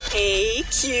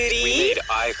cutie. We made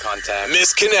eye contact.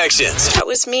 Misconnections. That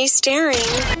was me staring.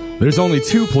 There's only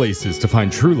two places to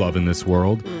find true love in this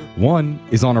world. One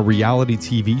is on a reality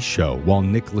TV show while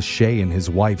Nick Lachey and his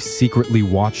wife secretly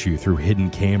watch you through hidden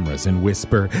cameras and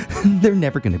whisper, they're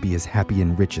never going to be as happy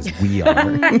and rich as we are.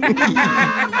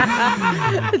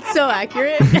 It's so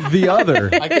accurate. The other,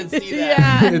 I can see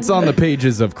that. it's on the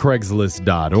pages of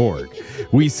Craigslist.org.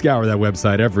 We scour that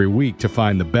website every week to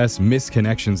find the best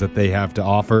misconnections that they have to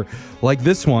offer, like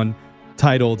this one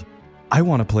titled, I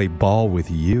Want to Play Ball with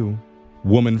You.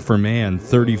 Woman for man,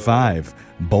 35,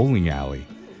 bowling alley.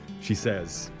 She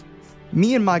says,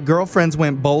 me and my girlfriends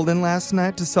went bowling last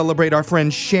night to celebrate our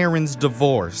friend Sharon's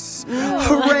divorce.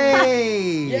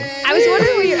 Hooray! I was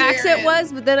wondering what your accent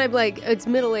was, but then I'm like, it's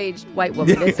middle-aged white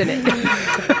woman, isn't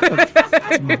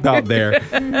it? About there.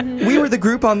 We were the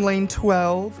group on lane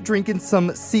 12, drinking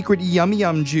some secret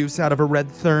yum-yum juice out of a red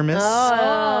thermos.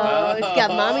 Oh, it's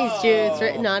got mommy's juice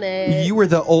written on it. You were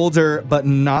the older but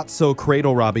not so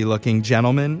cradle-robby looking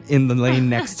gentleman in the lane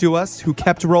next to us who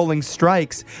kept rolling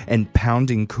strikes and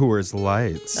pounding Coors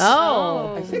Lights.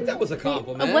 Oh. I think that was a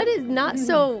compliment. What is not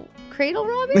so cradle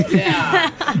robbing? Yeah.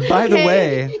 By the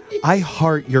way, I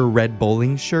heart your red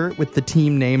bowling shirt with the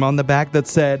team name on the back that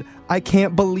said, I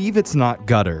can't believe it's not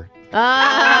gutter.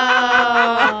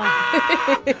 Oh.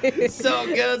 So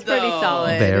good, though. Pretty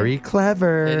solid. Very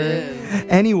clever. It is.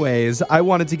 Anyways, I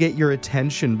wanted to get your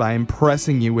attention by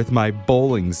impressing you with my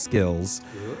bowling skills.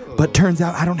 But turns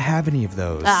out I don't have any of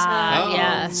those.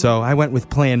 Yeah. So I went with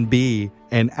plan B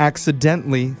and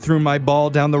accidentally threw my ball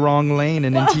down the wrong lane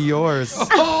and into yours.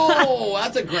 Oh,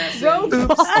 that's aggressive.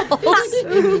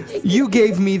 You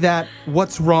gave me that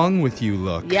what's wrong with you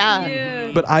look.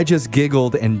 Yeah. But I just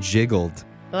giggled and jiggled.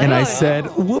 And I said,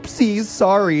 whoopsies,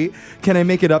 sorry. Can I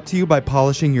make it up to you by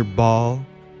polishing your ball?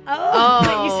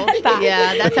 Oh. You said that.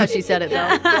 Yeah, that's how she said it, though.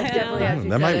 That's definitely how she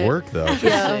That said might it. work, though.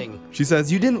 Interesting. She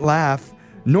says, you didn't laugh,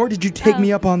 nor did you take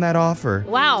me up on that offer.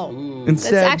 Wow. Ooh. That's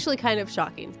Instead, actually kind of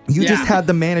shocking. you just Yeah. had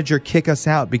the manager kick us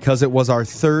out because it was our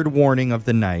third warning of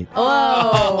the night.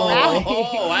 Oh,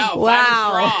 wow.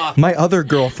 Wow. My other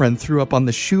girlfriend threw up on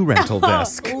the shoe rental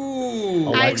desk. Ooh.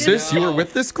 Alexis, you were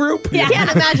with this group? I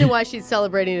can't imagine why she's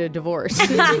celebrating a divorce.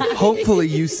 Hopefully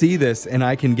you see this and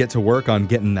I can get to work on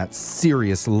getting that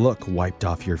serious look wiped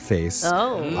off your face.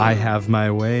 Oh. I have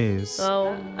my ways.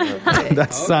 Oh, okay.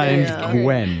 That's signed Yeah.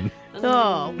 Gwen.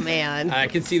 Oh, man. I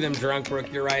can see them drunk,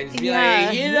 Brooke. You're right. Just be Yeah.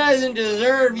 like, he doesn't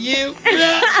deserve you.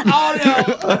 Oh,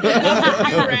 no.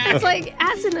 It's like,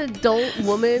 as an adult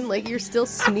woman, like, you're still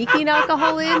sneaking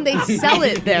alcohol in. They sell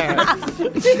it there.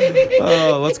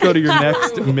 Let's go to your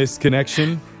next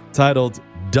misconnection, titled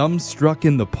Dumbstruck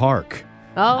in the Park.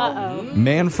 Oh.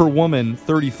 Man for woman,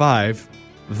 35,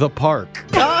 the park.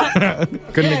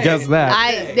 Couldn't have guessed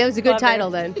that. That was a good title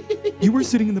then. You were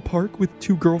sitting in the park with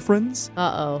two girlfriends?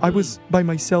 Uh-oh. I was by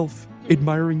myself,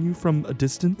 admiring you from a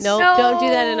distance. Nope, don't do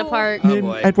that in a park. Oh, And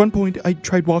boy. at one point, I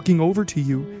tried walking over to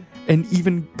you and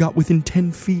even got within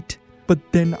 10 feet. But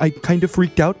then I kind of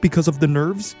freaked out because of the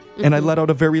nerves, and I let out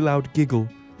a very loud giggle.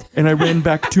 And I ran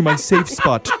back to my safe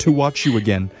spot to watch you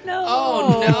again.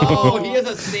 Oh, no. He has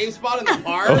a safe spot in the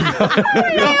park?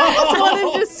 I just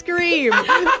wanted to scream.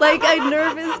 Like a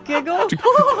nervous giggle.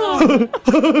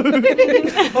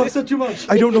 Oh, said too much.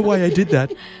 I don't know why I did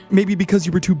that. Maybe because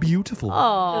you were too beautiful.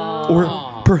 Aww.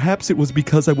 Or perhaps it was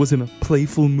because I was in a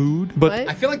playful mood. But What?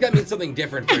 I feel like that means something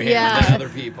different for him Yeah. than other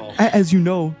people. as you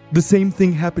know, the same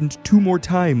thing happened 2 more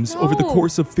times over the No.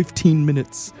 course of 15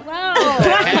 minutes. Wow.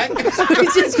 Heck?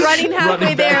 He's just running halfway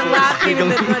Running there, backwards, laughing,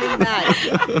 and then running back.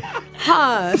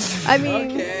 Huh. I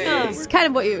mean, Okay. it's kind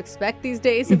of what you expect these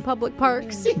days in public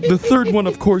parks. The third one,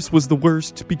 of course, was the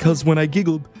worst because when I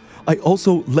giggled, I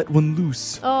also let one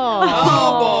loose. Oh.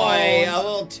 Oh, boy. A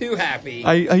little too happy.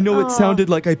 I know it sounded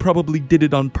like I probably did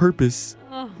it on purpose,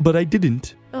 but I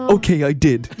didn't. Okay, I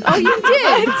did. Oh, you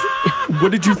did?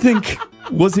 What did you think?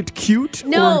 Was it cute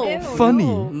No. or funny?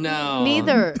 No.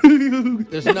 Neither.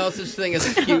 There's no such thing as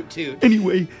a cute toot.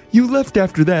 Anyway, you left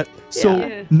after that, so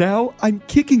Yeah. now I'm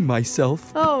kicking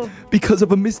myself Oh, because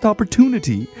of a missed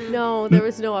opportunity. no, there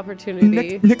was no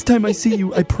opportunity. Next time I see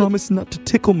you, I promise not to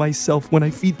tickle myself when I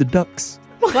feed the ducks.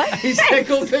 He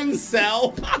tickles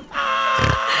himself.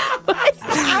 What's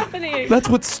happening? That's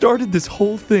what started this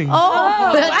whole thing.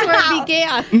 Oh, that's where it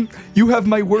began. You have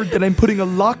my word that I'm putting a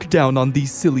lockdown on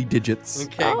these silly digits.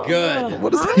 Okay, good.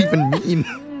 What does that even mean?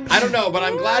 I don't know, but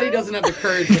I'm glad he doesn't have the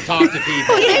courage to talk to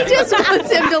people. He just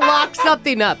wants him to lock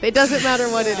something up. It doesn't matter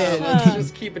what it is.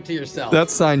 Just keep it to yourself.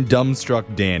 That's signed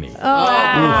Dumbstruck Danny.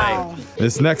 oh, boy.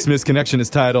 This next misconnection is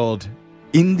titled,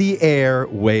 in the air,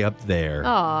 way up there.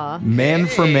 Aw. Man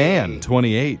for Man,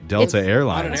 28, Delta It's- On an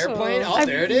Airlines. airplane? Oh,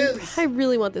 there it is. I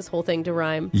really want this whole thing to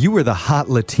rhyme. You were the hot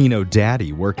Latino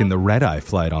daddy working the red-eye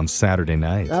flight on Saturday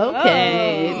night.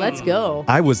 Okay, let's go.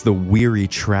 I was the weary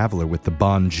traveler with the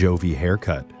Bon Jovi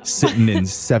haircut, sitting in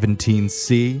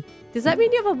 17C. Does that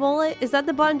mean you have a mullet? Is that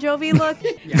the Bon Jovi look?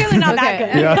 Clearly not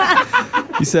that good.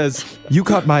 Yeah. He says, you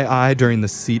caught my eye during the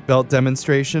seatbelt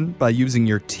demonstration by using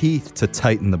your teeth to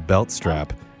tighten the belt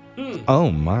strap. Oh,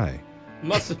 my.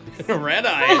 Must have been a red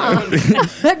eye.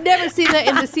 I've never seen that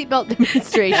in the seatbelt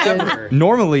demonstration. Ever.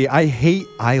 Normally, I hate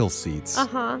aisle seats.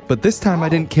 Uh-huh. But this time I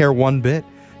didn't care one bit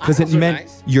because it Aisles are meant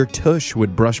nice. your tush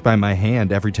would brush by my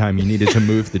hand every time you needed to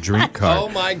move the drink Oh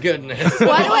cart. my goodness.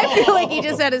 Why do I feel like he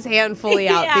just had his hand fully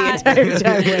out Yeah. the entire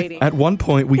time waiting? At one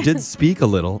point, we did speak a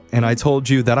little, and I told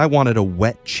you that I wanted a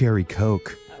wet cherry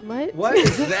Coke What? What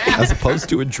is that? as opposed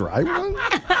to a dry one.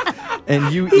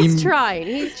 And you, He's trying.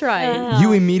 He's trying.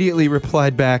 you immediately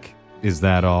replied back, "Is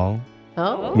that all?"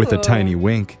 Oh. with a tiny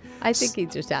wink. I think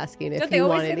he's just asking if Don't they you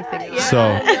always want say anything that? else. So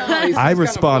No, he's I kinda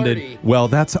responded, flirty. "Well,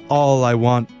 that's all I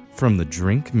want from the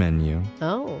drink menu,"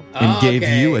 Oh. and gave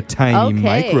Okay. you a tiny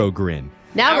Okay. micro grin.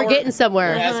 Now we're getting We're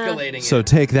somewhere. escalating So it.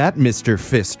 take that, Mr.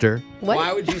 Fister. What?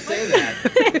 Why would you say that?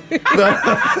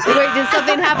 Wait, did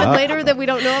something happen later that we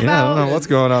don't know Yeah, I about? don't know what's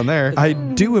going on there. I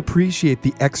do appreciate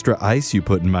the extra ice you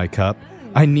put in my cup.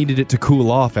 I needed it to cool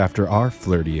off after our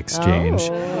flirty exchange.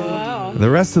 Oh. The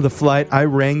rest of the flight, I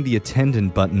rang the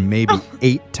attendant button maybe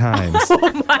 8 times.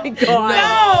 Oh my god.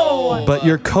 No! But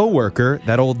your coworker,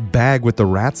 that old bag with the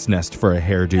rat's nest for a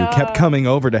hairdo, kept coming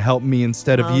over to help me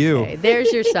instead of Okay, you.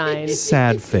 there's your sign.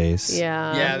 Sad face.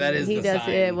 Yeah. Yeah, that is he the does.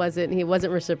 sign. He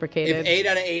wasn't reciprocated. If 8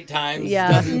 out of 8 times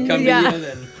Yeah. doesn't come Yeah. to you,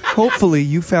 then Hopefully,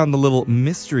 you found the little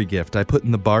mystery gift I put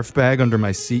in the barf bag under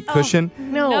my seat cushion.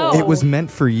 no. It was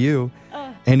meant for you.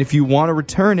 And if you want to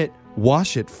return it,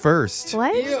 wash it first.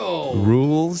 What? ew.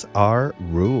 Rules are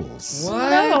rules. What?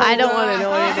 I don't want to know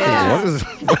what it is.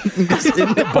 What is in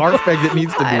the barf bag that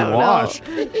needs to I be don't know. washed?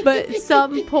 But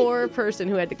some poor person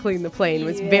who had to clean the plane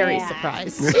was very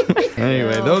surprised.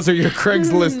 Anyway, those are your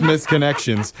Craigslist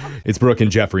misconnections. It's Brooke and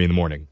Jeffrey in the morning.